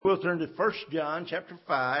we'll turn to 1 John chapter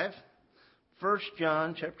 5. 1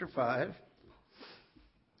 John chapter 5.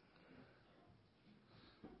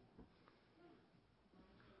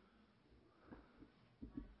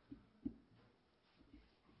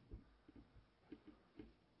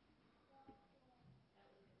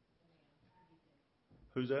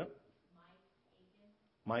 Who's that?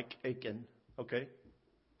 Mike Aiken. Okay.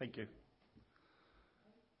 Thank you.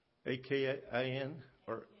 A-K-I-N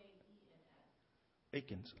or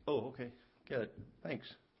Aikens. Oh, okay. Good. Thanks.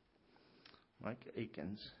 Mike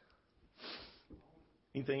Aikens.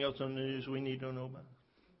 Anything else on the news we need to know about?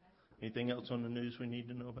 Anything else on the news we need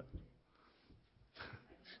to know about?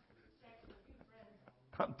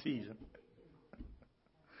 I'm teasing.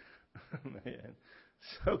 Man.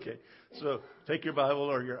 Okay. So take your Bible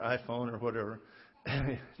or your iPhone or whatever.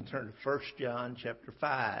 Turn to 1 John chapter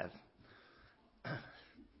 5.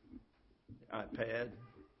 iPad.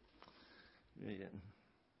 Yeah.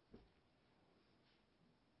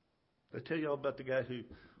 Did I tell you all about the guy who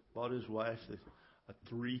bought his wife a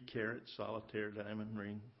 3-carat solitaire diamond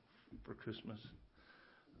ring for Christmas?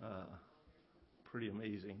 Pretty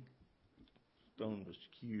amazing. Stone was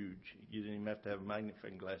huge. You didn't even have to have a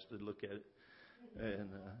magnifying glass to look at it. And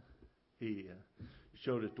he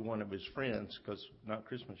showed it to one of his friends because not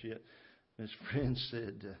Christmas yet. And his friend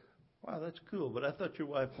said, "Wow, that's cool, but I thought your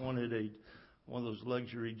wife wanted one of those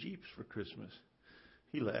luxury Jeeps for Christmas."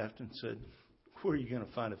 He laughed and said, "Where are you going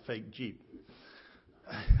to find a fake Jeep?"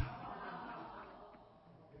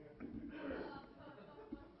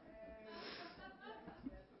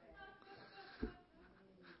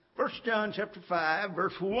 1 John chapter 5,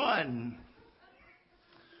 verse 1.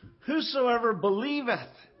 Whosoever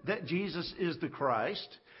believeth that Jesus is the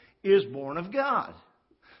Christ is born of God.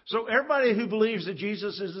 So everybody who believes that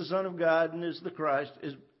Jesus is the Son of God and is the Christ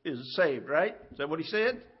is saved, right? Is that what he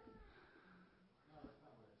said?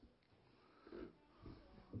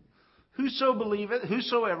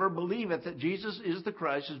 Whosoever believeth that Jesus is the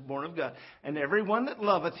Christ is born of God. And everyone that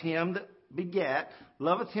loveth him that begat,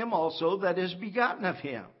 loveth him also that is begotten of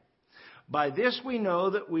him. By this we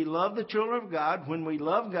know that we love the children of God when we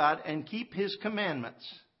love God and keep his commandments.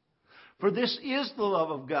 For this is the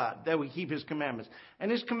love of God, that we keep his commandments. And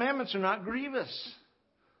his commandments are not grievous.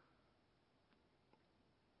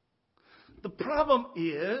 The problem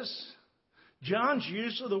is John's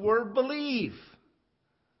use of the word believe.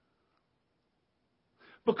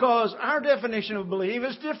 Because our definition of believe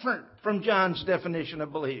is different from John's definition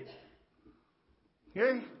of believe.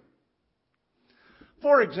 Okay?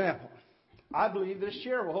 For example, I believe this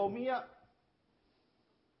chair will hold me up.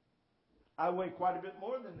 I weigh quite a bit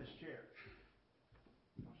more than this chair.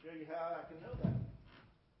 I'll show you how I can know that.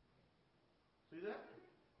 See that?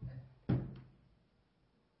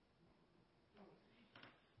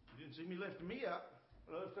 You didn't see me lifting me up.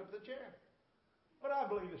 I lift up the chair. But I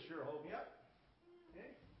believe this chair will hold me up.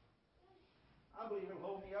 Okay? I believe it'll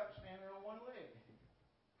hold me up standing on one leg.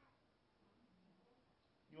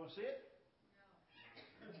 You want to see it?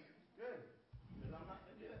 No. Good. Because I'm not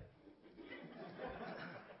going to do it.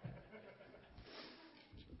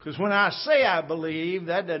 Because when I say I believe,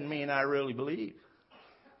 that doesn't mean I really believe.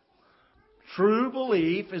 True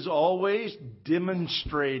belief is always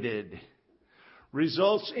demonstrated.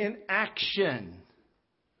 Results in action.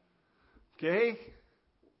 Okay?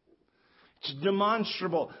 It's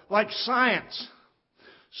demonstrable. Like science.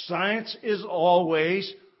 Science is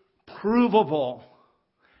always provable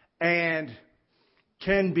and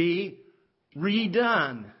can be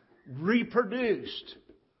redone, reproduced.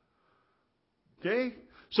 Okay?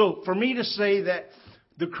 So for me to say that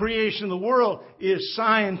the creation of the world is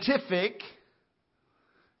scientific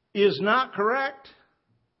is not correct.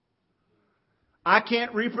 I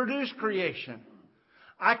can't reproduce creation.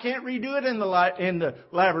 I can't redo it in the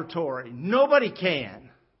laboratory. Nobody can.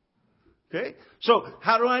 Okay? So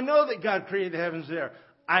how do I know that God created the heavens there?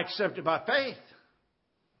 I accept it by faith.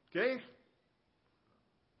 Okay?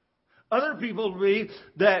 Other people believe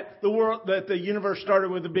that the universe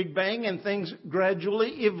started with a big bang and things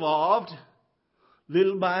gradually evolved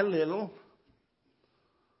little by little.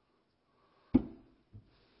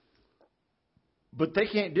 But they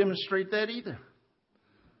can't demonstrate that either.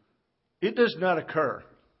 It does not occur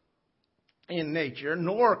in nature,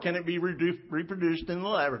 nor can it be reproduced in the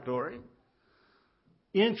laboratory.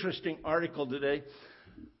 Interesting article today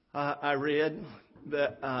I read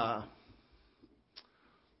that I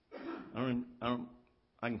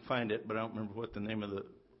can find it, but I don't remember what the name of the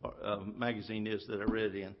magazine is that I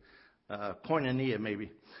read in. Koinonia,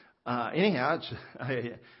 maybe. Anyhow, it's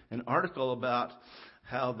an article about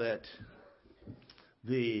how that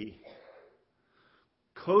the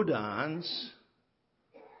codons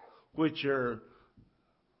which are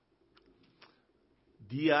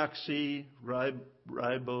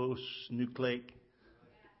deoxyribonucleic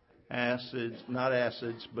acids, not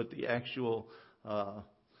acids, but the actual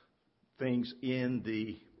things in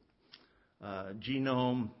the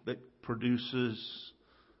genome that produces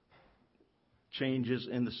changes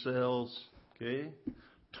in the cells. Okay,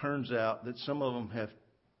 turns out that some of them have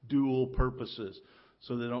dual purposes,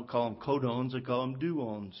 so they don't call them codons; they call them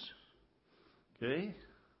duons. Okay,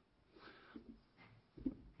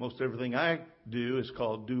 most everything I do is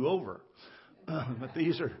called do-over, but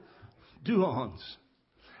these are duons.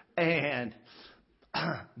 And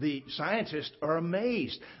the scientists are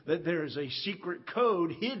amazed that there is a secret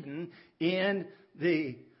code hidden in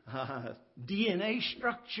the DNA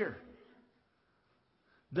structure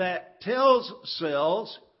that tells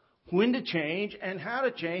cells when to change and how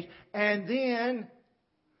to change, and then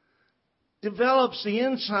develops the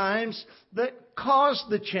enzymes that cause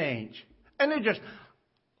the change. And they're just,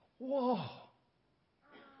 whoa,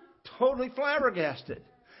 totally flabbergasted.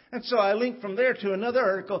 And so I link from there to another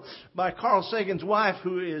article by Carl Sagan's wife,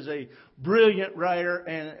 who is a brilliant writer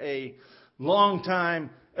and a longtime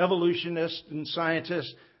evolutionist and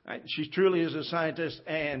scientist. She truly is a scientist,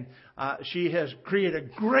 and she has created a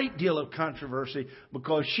great deal of controversy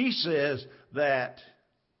because she says that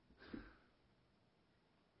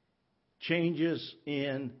changes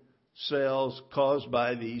in cells caused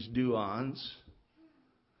by these duons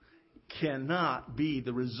cannot be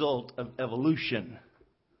the result of evolution.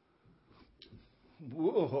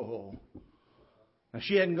 Whoa. Now,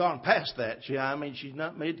 she hadn't gone past that. She's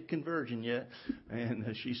not made the conversion yet. And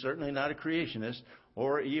she's certainly not a creationist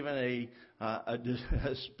or even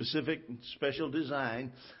a specific special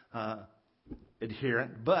design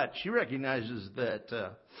adherent. But she recognizes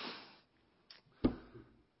that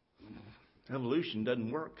evolution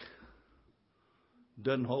doesn't work,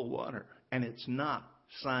 doesn't hold water, and it's not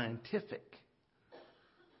scientific.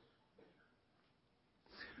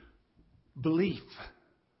 Belief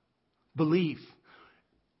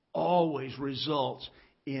always results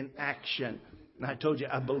in action. And I told you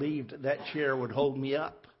I believed that chair would hold me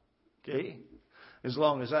up. Okay? As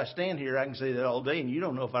long as I stand here, I can say that all day, and you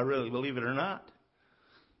don't know if I really believe it or not.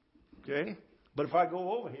 Okay? But if I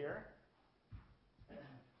go over here,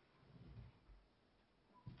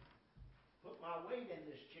 put my weight in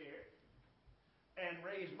this chair, and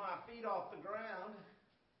raise my feet off the ground,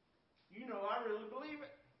 you know I really believe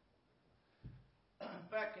it. In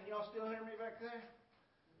fact, can y'all still hear me back there?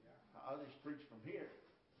 I'll just preach from here.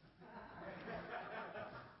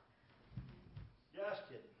 Just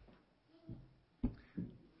kidding.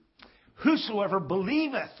 Whosoever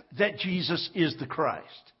believeth that Jesus is the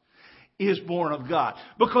Christ is born of God.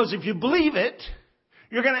 Because if you believe it,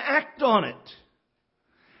 you're going to act on it.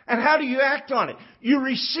 And how do you act on it? You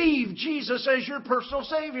receive Jesus as your personal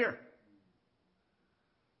Savior.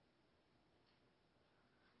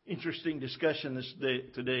 Interesting discussion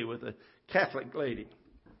today with a Catholic lady.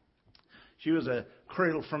 She was a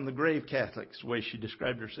cradle from the grave Catholic, the way she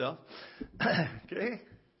described herself. Okay?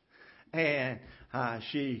 And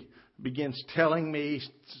she begins telling me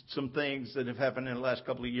some things that have happened in the last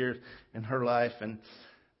couple of years in her life and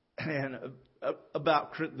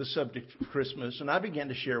about the subject of Christmas. And I began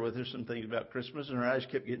to share with her some things about Christmas, and her eyes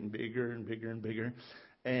kept getting bigger and bigger and bigger.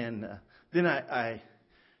 And then I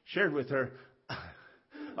shared with her,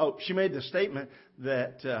 she made the statement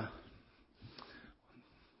that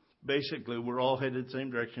basically we're all headed the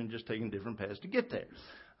same direction, just taking different paths to get there.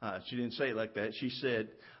 She didn't say it like that. She said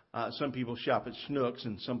some people shop at Schnucks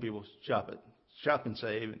and some people shop at Shop and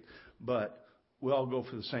Save, but we all go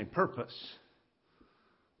for the same purpose.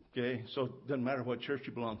 Okay, so it doesn't matter what church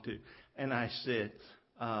you belong to. And I said,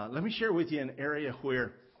 let me share with you an area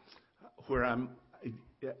where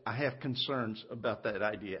I have concerns about that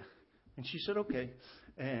idea. And she said, okay.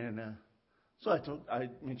 And so I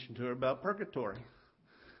mentioned to her about purgatory.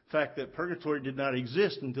 The fact that purgatory did not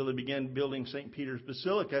exist until they began building St. Peter's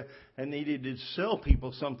Basilica and needed to sell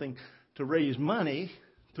people something to raise money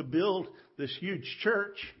to build this huge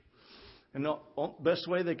church. And the best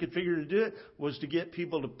way they could figure to do it was to get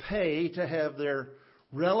people to pay to have their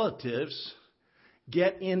relatives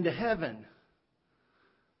get into heaven.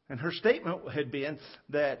 And her statement had been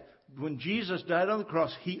that when Jesus died on the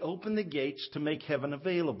cross, He opened the gates to make heaven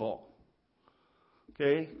available.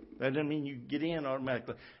 Okay? That doesn't mean you get in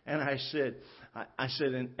automatically. And I said,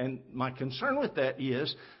 and my concern with that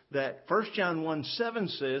is that 1 John 1:7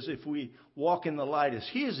 says, if we walk in the light as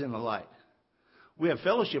He is in the light, we have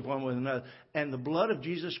fellowship one with another. And the blood of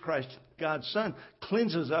Jesus Christ, God's Son,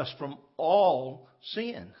 cleanses us from all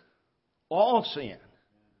sin. All sin.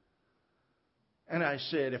 And I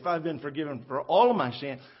said, if I've been forgiven for all of my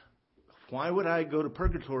sin, why would I go to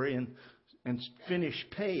purgatory and finish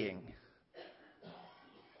paying?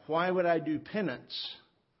 Why would I do penance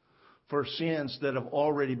for sins that have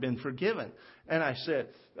already been forgiven? And I said,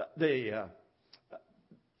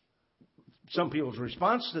 some people's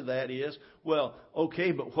response to that is, well,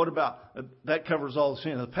 okay, but what about, that covers all the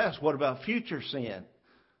sin of the past. What about future sin?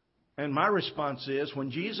 And my response is,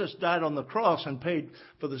 when Jesus died on the cross and paid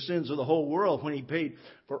for the sins of the whole world, when he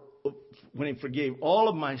forgave all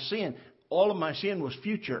of my sin was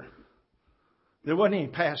future. There wasn't any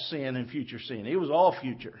past sin and future sin. It was all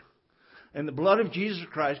future. And the blood of Jesus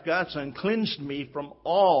Christ, God's Son, cleansed me from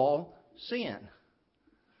all sin.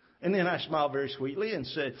 And then I smiled very sweetly and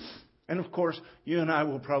said, and of course, you and I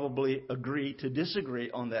will probably agree to disagree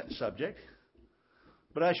on that subject.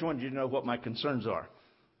 But I just wanted you to know what my concerns are.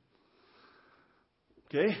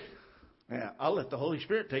 Okay? Now, I'll let the Holy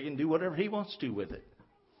Spirit take it and do whatever He wants to with it.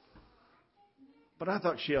 But I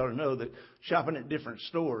thought she ought to know that shopping at different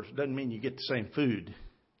stores doesn't mean you get the same food.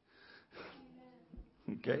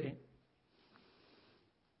 Okay?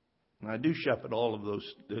 And I do shop at all of those,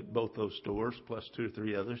 both those stores, plus 2 or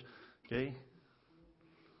 3 others. Okay?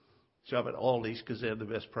 Shop at Aldi's because they have the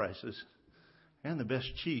best prices and the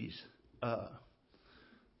best cheese.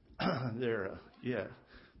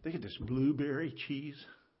 They get this blueberry cheese,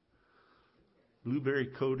 blueberry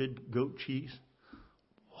coated goat cheese.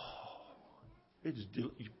 You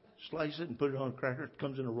slice it and put it on a cracker. It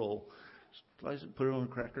comes in a roll. Slice it, put it on a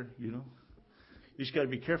cracker, You just got to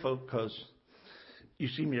be careful because you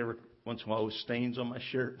see me every once in a while with stains on my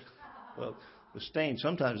shirt. Well, the stain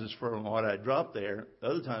sometimes is from what I dropped there.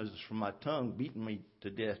 Other times it's from my tongue beating me to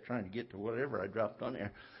death trying to get to whatever I dropped on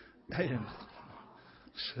there.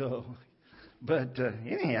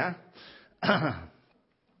 Anyhow,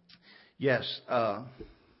 yes.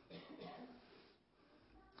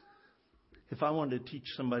 If I wanted to teach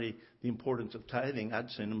somebody the importance of tithing, I'd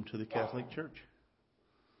send them to the Catholic Church.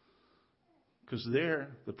 Because there,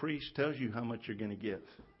 the priest tells you how much you're going to give.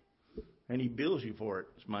 And he bills you for it,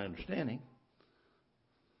 is my understanding.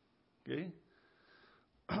 Okay?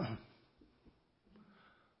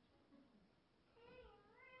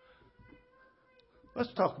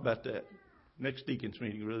 Let's talk about that next deacon's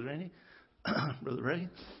meeting, Brother Randy. Brother Ray.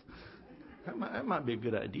 That might be a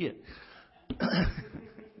good idea.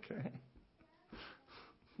 Okay.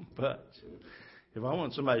 But if I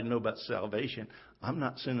want somebody to know about salvation, I'm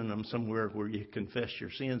not sending them somewhere where you confess your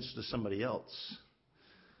sins to somebody else.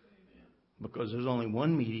 Because there's only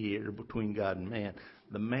one mediator between God and man.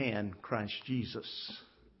 The man, Christ Jesus.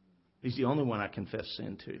 He's the only one I confess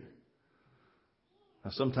sin to.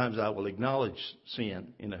 Now, sometimes I will acknowledge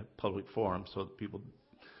sin in a public forum so that people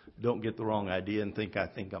don't get the wrong idea and think I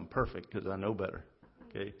think I'm perfect because I know better.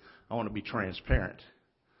 Okay? I want to be transparent.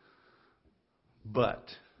 But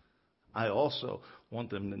I also want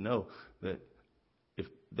them to know that if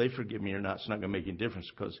they forgive me or not, it's not going to make any difference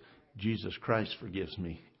because Jesus Christ forgives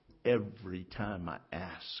me every time I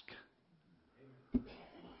ask.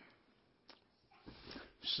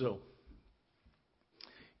 So,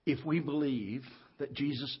 if we believe that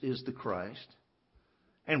Jesus is the Christ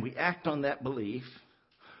and we act on that belief,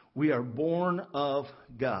 we are born of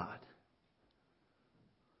God.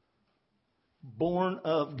 Born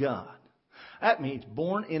of God. That means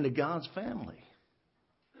born into God's family.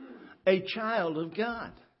 A child of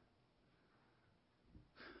God.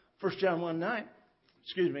 1 John 1:9.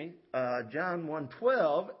 John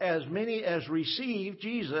 1:12. As many as receive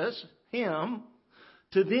Jesus, Him,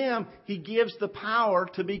 to them He gives the power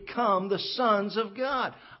to become the sons of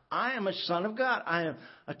God. I am a son of God. I am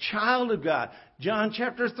a child of God. John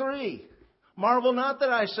chapter 3. Marvel not that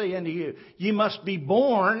I say unto you, ye must be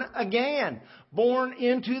born again. Born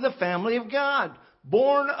into the family of God.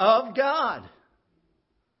 Born of God.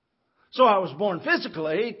 So I was born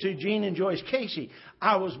physically to Gene and Joyce Casey.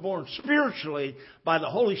 I was born spiritually by the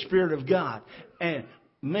Holy Spirit of God and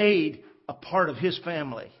made a part of His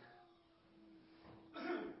family.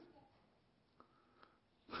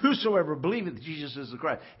 Whosoever believeth that Jesus is the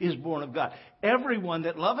Christ is born of God. Everyone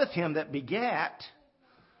that loveth Him that begat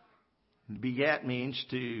means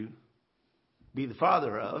to be the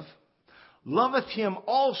father of, loveth Him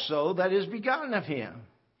also that is begotten of Him.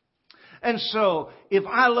 And so, if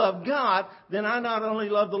I love God, then I not only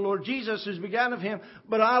love the Lord Jesus who's begotten of Him,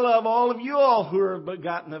 but I love all of you all who are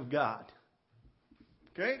begotten of God.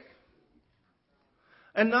 Okay?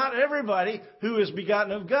 And not everybody who is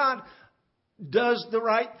begotten of God does the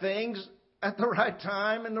right things at the right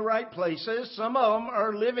time in the right places. Some of them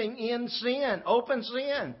are living in sin, open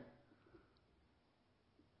sin.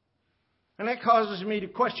 And that causes me to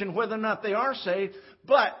question whether or not they are saved,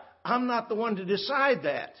 but I'm not the one to decide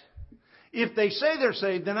that. If they say they're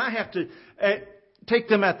saved, then I have to take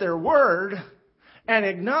them at their word and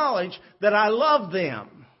acknowledge that I love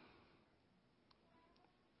them.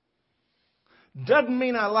 Doesn't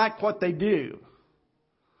mean I like what they do.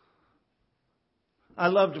 I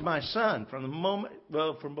loved my son from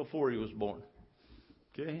before he was born.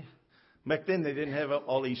 Okay? Back then they didn't have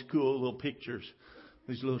all these cool little pictures,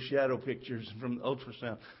 these little shadow pictures from the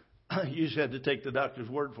ultrasound. You just had to take the doctor's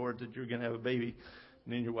word for it that you're going to have a baby.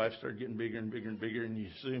 And then your wife started getting bigger and bigger and bigger, and you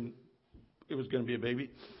assumed it was going to be a baby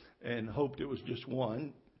and hoped it was just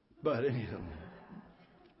one. But anyhow,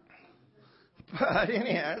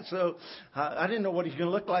 so I didn't know what he's going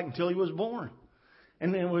to look like until he was born.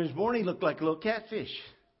 And then when he was born, he looked like a little catfish.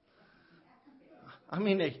 I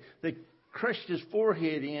mean, they crushed his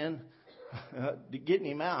forehead in getting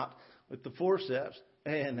him out with the forceps.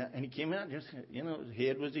 And he came out just, his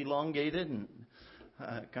head was elongated and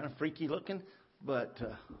kind of freaky looking. But,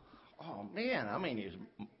 oh man, I mean, he was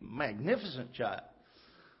a magnificent child.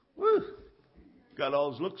 Woo! Got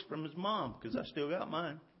all his looks from his mom, because I still got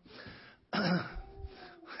mine.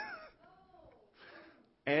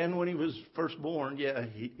 And when he was first born, yeah,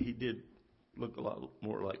 he did look a lot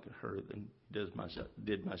more like her than did my side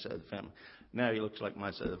of the family. Now he looks like my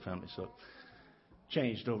side of the family, so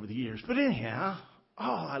changed over the years. But anyhow,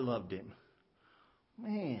 I loved him.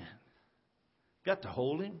 Man, got to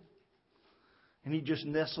hold him. And he just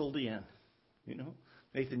nestled in,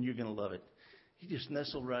 Nathan, you're going to love it. He just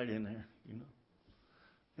nestled right in there,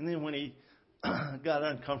 And then when he got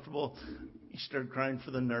uncomfortable, he started crying for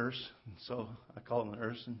the nurse. And so I called the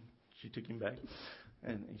nurse, and she took him back.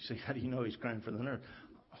 And he said, how do you know he's crying for the nurse?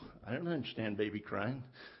 I didn't understand baby crying.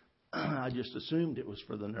 I just assumed it was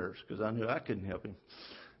for the nurse because I knew I couldn't help him.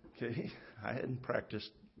 Okay, I hadn't practiced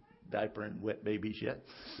diapering wet babies yet.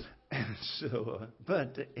 And so,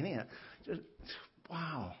 but anyhow, just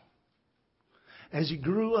wow. As he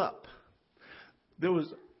grew up, there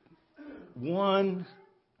was one,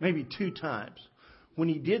 maybe two times when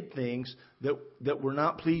he did things that were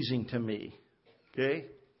not pleasing to me. Okay,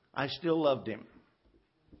 I still loved him.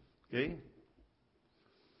 Okay,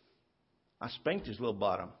 I spanked his little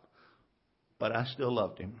bottom, but I still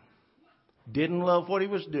loved him. Didn't love what he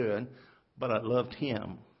was doing, but I loved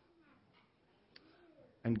him.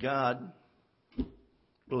 And God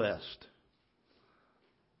blessed.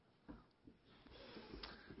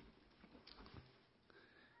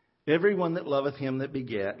 Everyone that loveth him that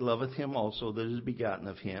begat, loveth him also that is begotten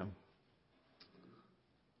of him.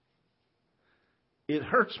 It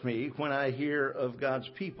hurts me when I hear of God's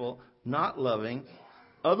people not loving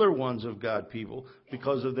other ones of God's people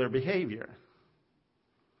because of their behavior.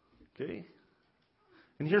 Okay?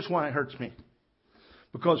 And here's why it hurts me.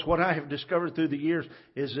 Because what I have discovered through the years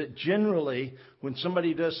is that generally when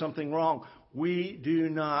somebody does something wrong, we do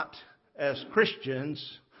not, as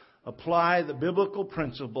Christians, apply the biblical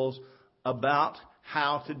principles about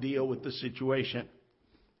how to deal with the situation.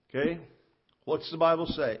 Okay? What's the Bible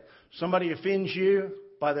say? Somebody offends you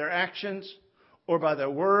by their actions or by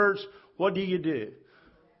their words. What do?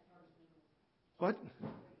 What?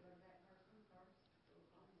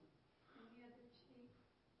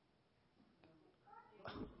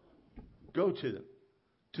 Go to them.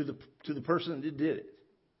 To the person that did it.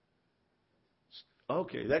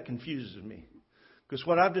 Okay, that confuses me. Because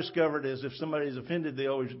what I've discovered is if somebody's offended, they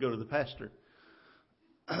always go to the pastor.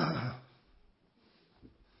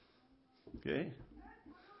 Okay?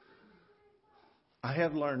 I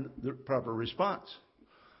have learned the proper response.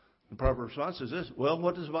 The proper response is this. Well,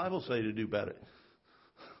 what does the Bible say to do about it?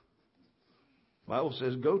 The Bible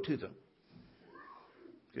says go to them.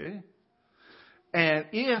 Okay? And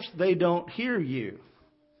if they don't hear you,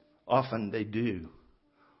 often they do.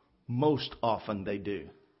 Most often they do.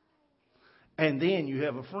 And then you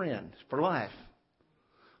have a friend for life.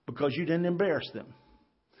 Because you didn't embarrass them.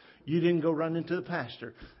 You didn't go run into the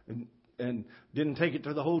pastor and didn't take it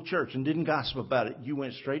to the whole church and didn't gossip about it. You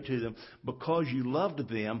went straight to them because you loved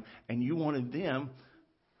them and you wanted them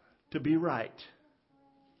to be right.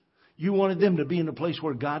 You wanted them to be in a place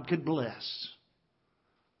where God could bless.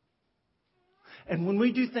 And when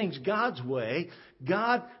we do things God's way,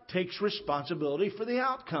 God takes responsibility for the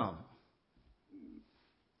outcome.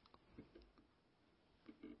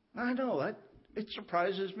 I know that. It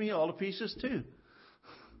surprises me all to pieces too.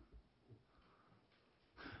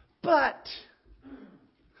 But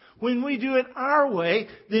when we do it our way,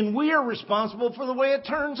 then we are responsible for the way it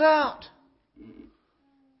turns out.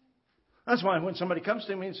 That's why when somebody comes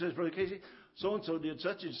to me and says, Brother Casey, so-and-so did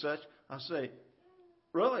such and such, I say,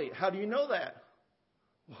 really? How do you know that?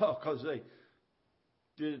 Well, because they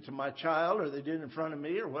did it to my child or they did it in front of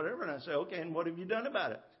me or whatever. And I say, okay, and what have you done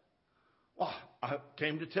about it? Well, I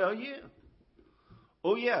came to tell you.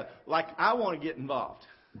 Oh, yeah, like I want to get involved.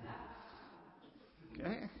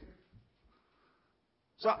 Okay?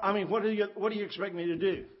 So, I mean, what do you expect me to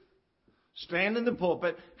do? Stand in the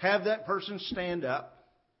pulpit, have that person stand up,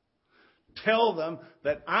 tell them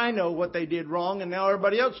that I know what they did wrong and now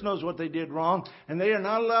everybody else knows what they did wrong, and they are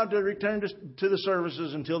not allowed to return to the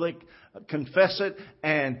services until they confess it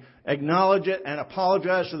and acknowledge it and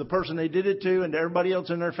apologize to the person they did it to and to everybody else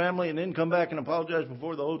in their family, and then come back and apologize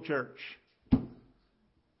before the whole church.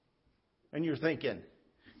 And you're thinking,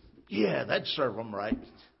 yeah, that'd serve them right.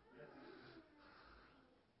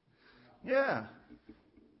 Yeah.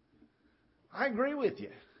 I agree with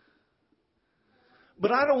you.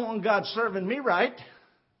 But I don't want God serving me right.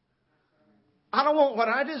 I don't want what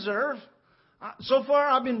I deserve. So far,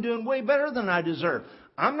 I've been doing way better than I deserve.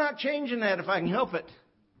 I'm not changing that if I can help it.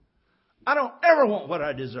 I don't ever want what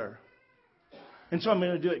I deserve. And so I'm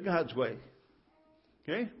going to do it God's way.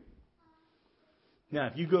 Okay? Now,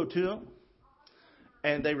 if you go to them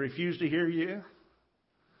and they refuse to hear you,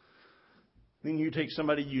 then you take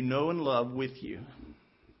somebody you know and love with you.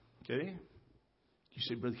 Okay? You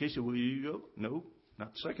say, Brother Casey, will you go? No,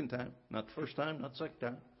 not the second time. Not the first time, not the second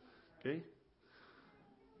time. Okay?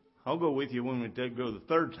 I'll go with you when we go the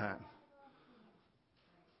third time.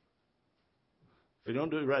 If we don't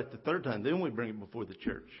do it right the third time, then we bring it before the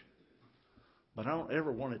church. But I don't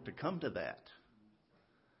ever want it to come to that.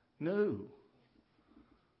 No.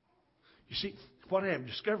 You see, what I have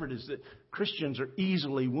discovered is that Christians are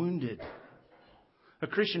easily wounded. A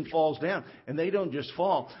Christian falls down, and they don't just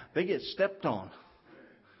fall. They get stepped on.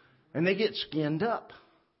 And they get skinned up.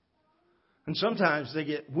 And sometimes they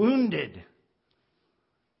get wounded.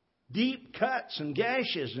 Deep cuts and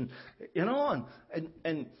gashes and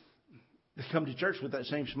they come to church with that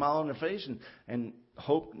same smile on their face and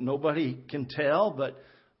hope nobody can tell. But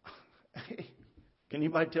hey, can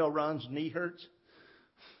anybody tell Ron's knee hurts?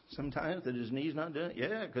 Sometimes that his knee's not doing it.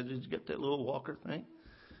 Yeah, because he's got that little walker thing.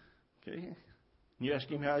 Okay. You ask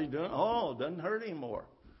him how he's doing. Oh, it doesn't hurt anymore.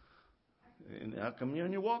 And how come you're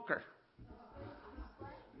in your walker?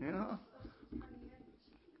 You know?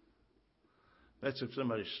 That's if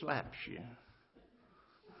somebody slaps you.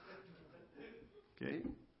 Okay?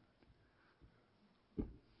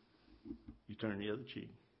 You turn the other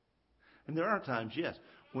cheek. And there are times, yes,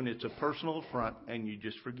 when it's a personal affront and you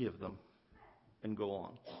just forgive them and go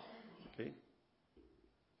on. Okay?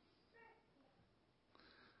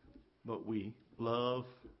 But we love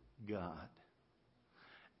God.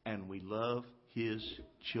 And we love His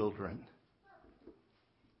children.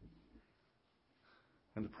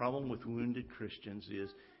 And the problem with wounded Christians is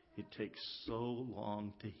it takes so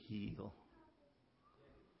long to heal.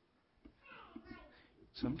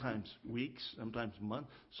 Sometimes weeks, sometimes months,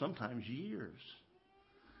 sometimes years.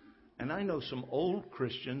 And I know some old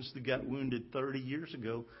Christians that got wounded 30 years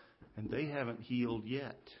ago, and they haven't healed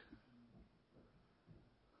yet.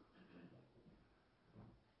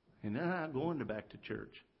 And they're not going back to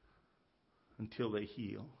church until they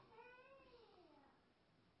heal.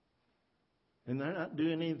 And they're not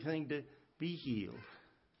doing anything to be healed.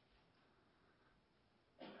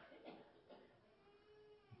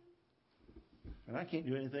 And I can't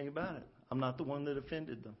do anything about it. I'm not the one that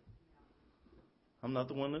offended them. I'm not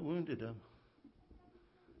the one that wounded them.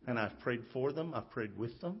 And I've prayed for them. I've prayed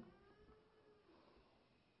with them.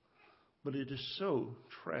 But it is so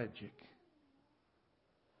tragic.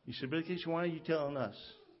 You said, Brother Casey, why are you telling us?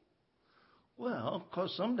 Well,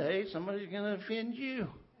 because someday somebody's going to offend you.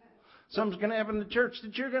 Something's going to happen in the church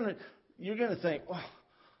that you're going to think, well,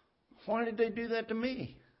 why did they do that to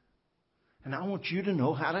me? And I want you to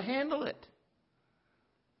know how to handle it.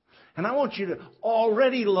 And I want you to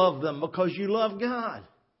already love them because you love God.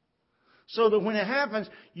 So that when it happens,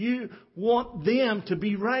 you want them to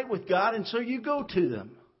be right with God, and so you go to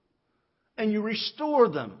them. And you restore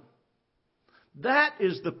them. That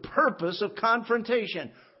is the purpose of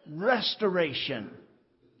confrontation. Restoration.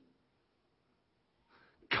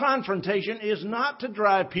 Confrontation is not to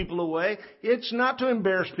drive people away. It's not to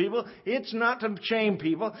embarrass people. It's not to shame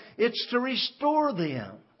people. It's to restore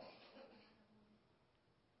them.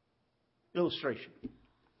 Illustration.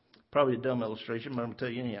 Probably a dumb illustration, but I'm going to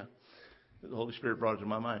tell you anyhow. The Holy Spirit brought it to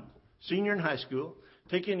my mind. Senior in high school,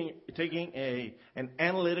 taking an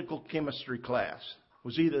analytical chemistry class. It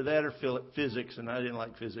was either that or physics, and I didn't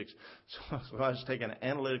like physics. So I was taking an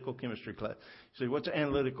analytical chemistry class. You say, what's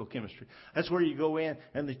analytical chemistry? That's where you go in,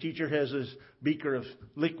 and the teacher has this beaker of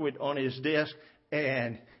liquid on his desk,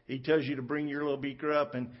 And he tells you to bring your little beaker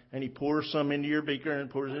up, and he pours some into your beaker and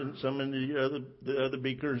pours some into the other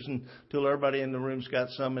beakers until everybody in the room's got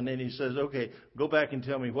some. And then he says, okay, go back and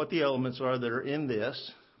tell me what the elements are that are in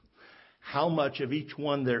this, how much of each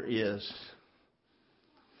one there is.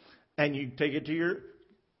 And you take it to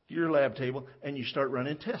your lab table and you start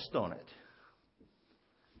running tests on it.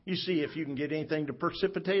 You see if you can get anything to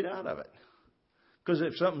precipitate out of it. Because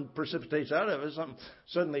if something precipitates out of it, something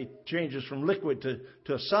suddenly changes from liquid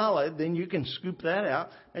to a solid, then you can scoop that out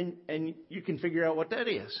and you can figure out what that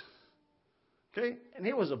is. Okay? And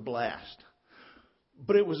it was a blast.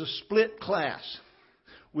 But it was a split class.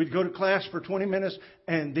 We'd go to class for 20 minutes,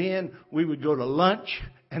 and then we would go to lunch,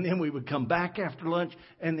 and then we would come back after lunch,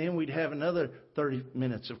 and then we'd have another 30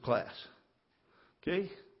 minutes of class. Okay?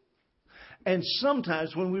 And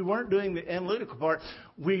sometimes when we weren't doing the analytical part,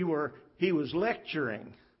 he was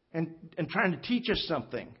lecturing and trying to teach us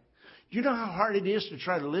something. You know how hard it is to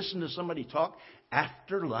try to listen to somebody talk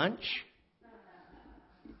after lunch?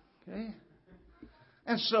 Okay?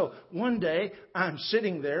 And so one day I'm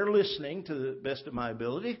sitting there listening to the best of my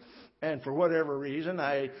ability, and for whatever reason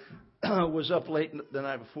I was up late the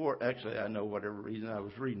night before. Actually, I know whatever reason I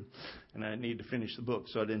was reading, and I need to finish the book,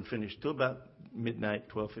 so I didn't finish till about midnight,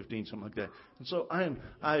 12:15, something like that. And so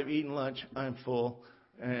I've eaten lunch, I'm full,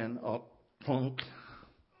 and I'll plunk.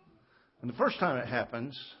 And the first time it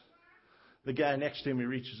happens, the guy next to me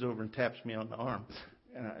reaches over and taps me on the arm,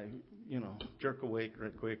 and I, jerk awake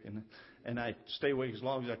right quick, and I stay awake as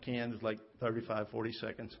long as I can. It's like 35, 40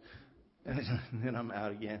 seconds. And then I'm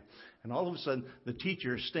out again. And all of a sudden, the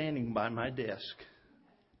teacher is standing by my desk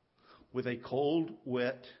with a cold,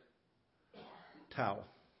 wet towel.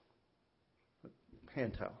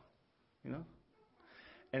 Hand towel.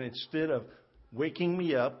 And instead of waking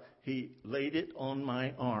me up, he laid it on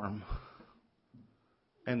my arm.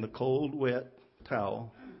 And the cold, wet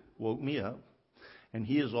towel woke me up. And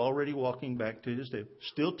he is already walking back to his table,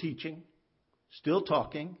 still teaching, still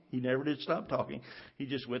talking. He never did stop talking. He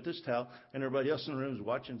just wet this towel, and everybody else in the room is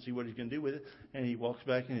watching to see what he's going to do with it. And he walks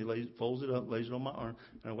back and he folds it up, lays it on my arm.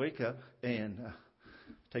 And I wake up and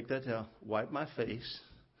take that towel, wipe my face,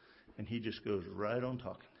 and he just goes right on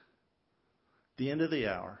talking. At the end of the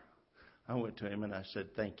hour, I went to him and I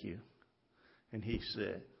said, thank you. And he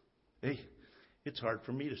said, hey, it's hard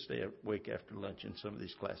for me to stay awake after lunch in some of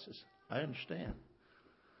these classes. I understand.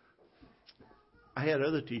 I had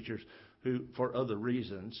other teachers who, for other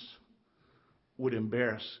reasons, would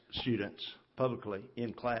embarrass students publicly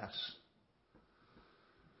in class.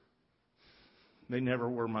 They never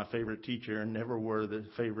were my favorite teacher and never were the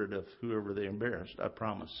favorite of whoever they embarrassed, I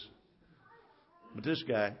promise. But this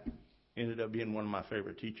guy ended up being one of my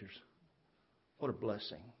favorite teachers. What a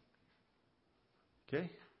blessing.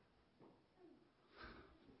 Okay?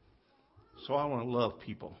 So I want to love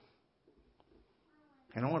people.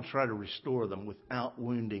 And I want to try to restore them without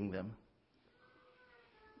wounding them.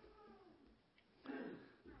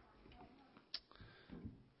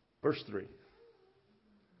 Verse 3.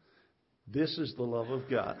 This is the love of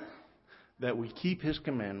God, that we keep His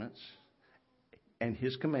commandments, and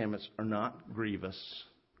His commandments are not grievous.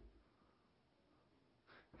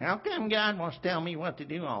 How come God wants to tell me what to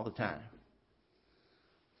do all the time?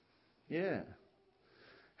 Yeah.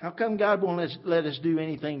 How come God won't let us do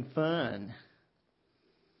anything fun?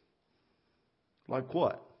 Like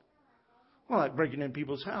what? Well, like breaking in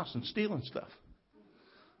people's house and stealing stuff.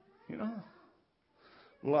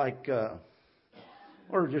 Like,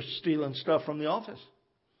 or just stealing stuff from the office.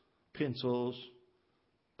 Pencils,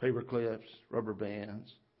 paper clips, rubber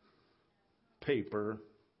bands, paper.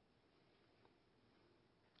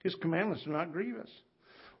 His commandments are not grievous.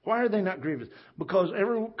 Why are they not grievous? Because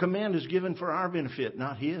every command is given for our benefit,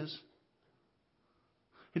 not His.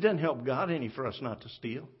 It doesn't help God any for us not to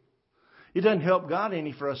steal. It doesn't help God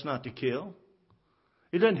any for us not to kill.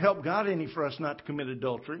 It doesn't help God any for us not to commit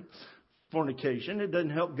adultery, fornication. It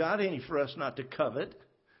doesn't help God any for us not to covet.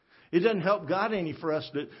 It doesn't help God any for us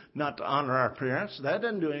not to honor our parents. That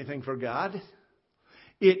doesn't do anything for God.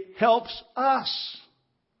 It helps us.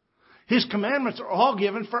 His commandments are all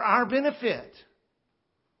given for our benefit.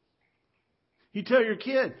 You tell your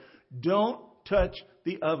kid, don't touch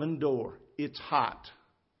the oven door. It's hot.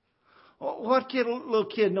 What little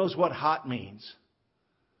kid knows what hot means?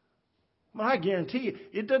 Well, I guarantee you,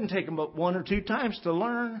 it doesn't take them but 1 or 2 times to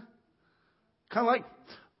learn. Kind of like,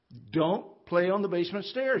 don't play on the basement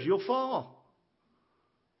stairs. You'll fall.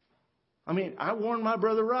 I mean, I warned my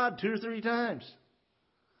brother Rod 2 or 3 times.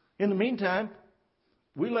 In the meantime,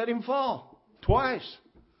 we let him fall twice.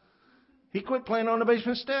 He quit playing on the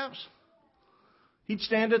basement steps. He'd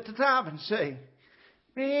stand at the top and say,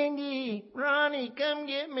 Randy, Ronnie, come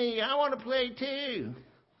get me. I want to play too.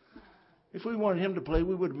 If we wanted him to play,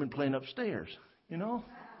 we would have been playing upstairs, you know.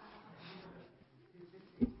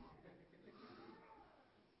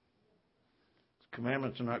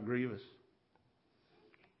 Commandments are not grievous.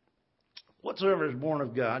 Whatsoever is born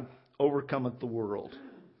of God overcometh the world.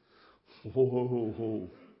 Whoa, whoa, whoa.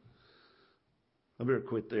 I better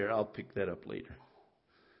quit there. I'll pick that up later.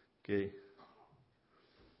 Okay.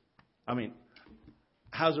 I mean,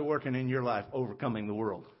 how's it working in your life, overcoming the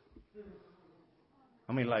world?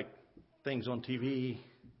 I mean, like things on TV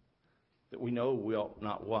that we know we ought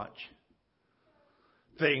not watch.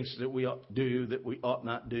 Things that we ought to do that we ought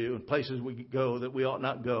not do. And places we go that we ought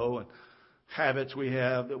not go. And habits we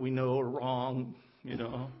have that we know are wrong, you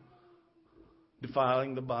know.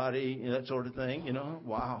 Defiling the body, you know, that sort of thing, you know.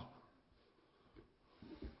 Wow.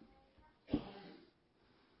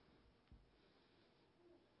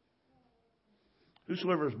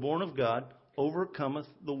 Whosoever is born of God overcometh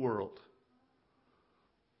the world.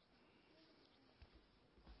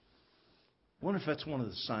 I wonder if that's one of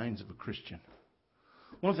the signs of a Christian.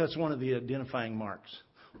 I wonder if that's one of the identifying marks.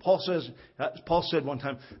 Paul said one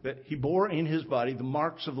time that he bore in his body the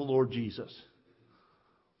marks of the Lord Jesus.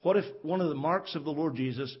 What if one of the marks of the Lord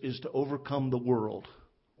Jesus is to overcome the world?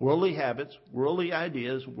 Worldly habits, worldly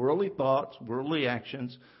ideas, worldly thoughts, worldly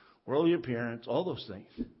actions, worldly appearance, all those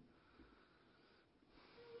things.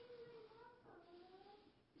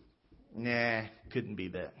 Nah, couldn't be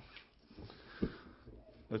that.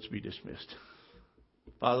 Let's be dismissed.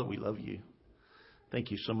 Father, we love you.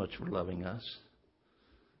 Thank you so much for loving us.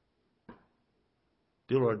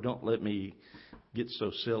 Dear Lord, don't let me get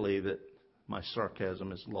so silly that my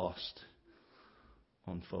sarcasm is lost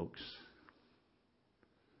on folks.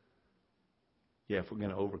 Yeah, if we're going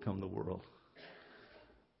to overcome the world,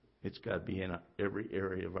 it's got to be in every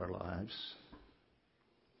area of our lives.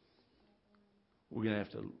 We're going to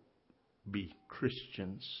have to be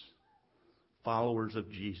Christians, followers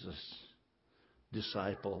of Jesus,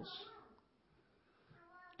 disciples.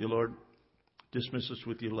 Dear Lord, dismiss us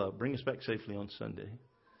with your love. Bring us back safely on Sunday.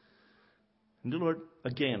 And dear Lord,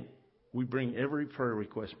 again, we bring every prayer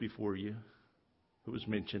request before you that was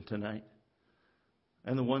mentioned tonight,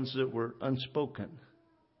 and the ones that were unspoken.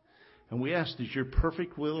 And we ask that your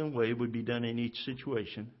perfect will and way would be done in each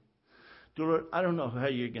situation. Dear Lord, I don't know how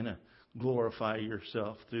you're going to glorify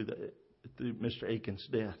yourself through Mr. Aiken's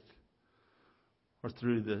death, or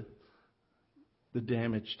through the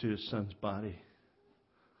damage to his son's body.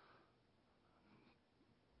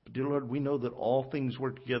 But dear Lord, we know that all things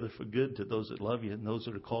work together for good to those that love you and those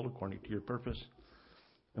that are called according to your purpose.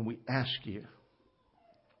 And we ask you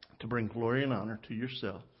to bring glory and honor to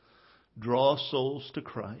yourself. Draw souls to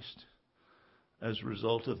Christ as a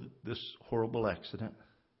result of this horrible accident.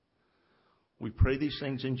 We pray these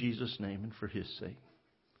things in Jesus' name and for his sake.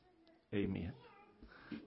 Amen.